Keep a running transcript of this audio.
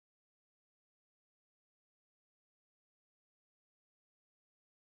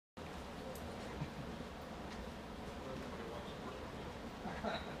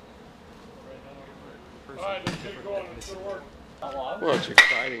Well, it's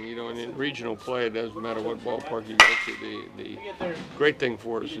exciting, you know, and in regional play, it doesn't matter what ballpark you go to. The great thing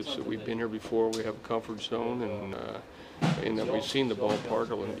for us is that we've been here before. We have a comfort zone, and that we've seen the ballpark.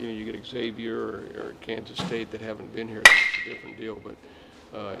 You know, you get Xavier or Kansas State that haven't been here. It's a different deal, but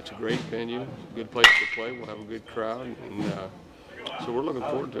it's a great venue, good place to play. We'll have a good crowd, and so we're looking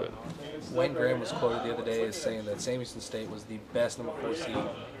forward to it. Wayne Graham was quoted the other day as saying that Sam Houston State was the best number 4 seed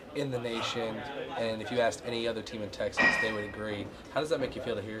in the nation, and if you asked any other team in Texas, they would agree. How does that make you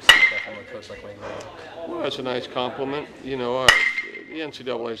feel to hear something like that from a coach like Wayne Graham? Well, that's a nice compliment. You know, the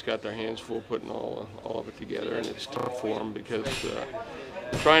NCAA's got their hands full putting all of it together, and it's tough for them because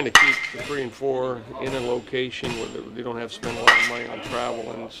trying to keep the 3 and 4 in a location where they don't have to spend a lot of money on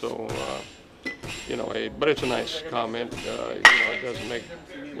travel, and so you know, but it's a nice comment. You know, it doesn't make,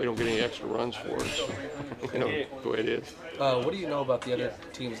 we don't get any extra runs for it, so, you know, the way it is. What do you know about the other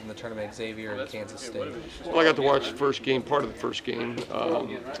teams in the tournament, Xavier and Kansas State? Well, I got to watch the first game, part of the first game,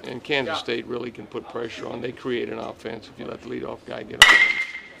 and Kansas State really can put pressure on. They create an offense if you let the leadoff guy get on them.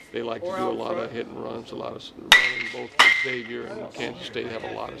 They like to do a lot of hit and runs, a lot of running. Both Xavier and Kansas State have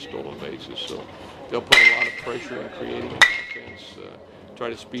a lot of stolen bases, so they'll put a lot of pressure on creating an offense, try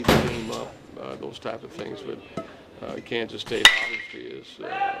to speed the game up, those type of things. But Kansas State obviously is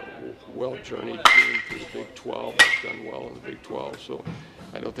a well-journeyed team through the Big 12. They've done well in the Big 12, so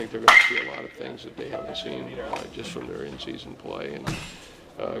I don't think they're going to see a lot of things that they haven't seen just from their in-season play. And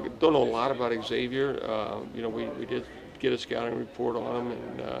don't know a lot about Xavier. You know, we did get a scouting report on them,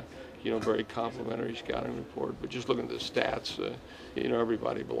 and you know, very complimentary scouting report. But just looking at the stats, you know,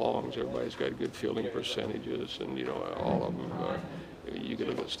 everybody belongs. Everybody's got good fielding percentages, and you know, all of them. You can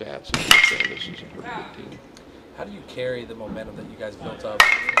look at the stats and understand this is a pretty good team. How do you carry the momentum that you guys built up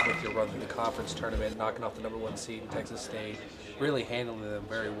with your run through the conference tournament, knocking off the number 1 seed in Texas State, really handling them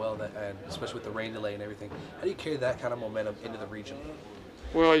very well, and especially with the rain delay and everything? How do you carry that kind of momentum into the region?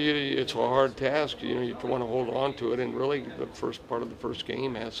 Well, it's a hard task. You know, you want to hold on to it, and really the first part of the first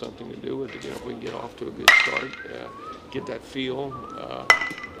game has something to do with it. You know, if we can get off to a good start, get that feel,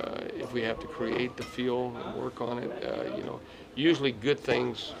 if we have to create the feel and work on it, you know, usually good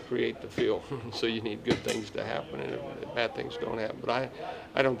things create the feel. So you need good things to happen, and bad things don't happen. But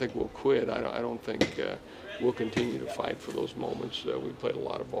I don't think we'll quit. I don't think we'll continue to fight for those moments. We played a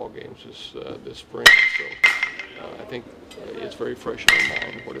lot of ball games this spring, so I think it's very fresh in our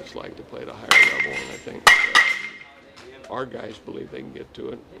mind what it's like to play at a higher level, and I think our guys believe they can get to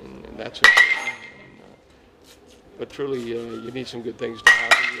it, and that's it. But truly, you need some good things to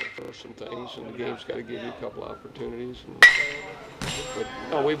happen. You have to force some things, and the game's got to give you a couple opportunities. But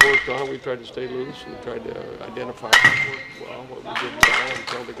no, we've worked on it. We've tried to stay loose and tried to identify what we did well, and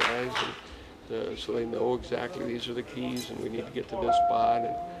tell the guys, and so they know exactly these are the keys, and we need to get to this spot.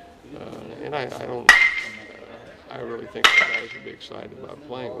 And I really think the guys would be excited about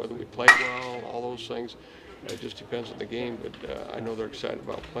playing. Whether we play well, all those things, it just depends on the game. But I know they're excited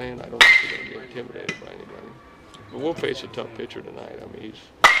about playing. I don't think they're going to be intimidated by anybody. But we'll face a tough pitcher tonight. I mean,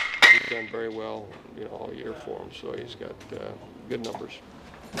 he's done very well, you know, all year for him. So he's got good numbers.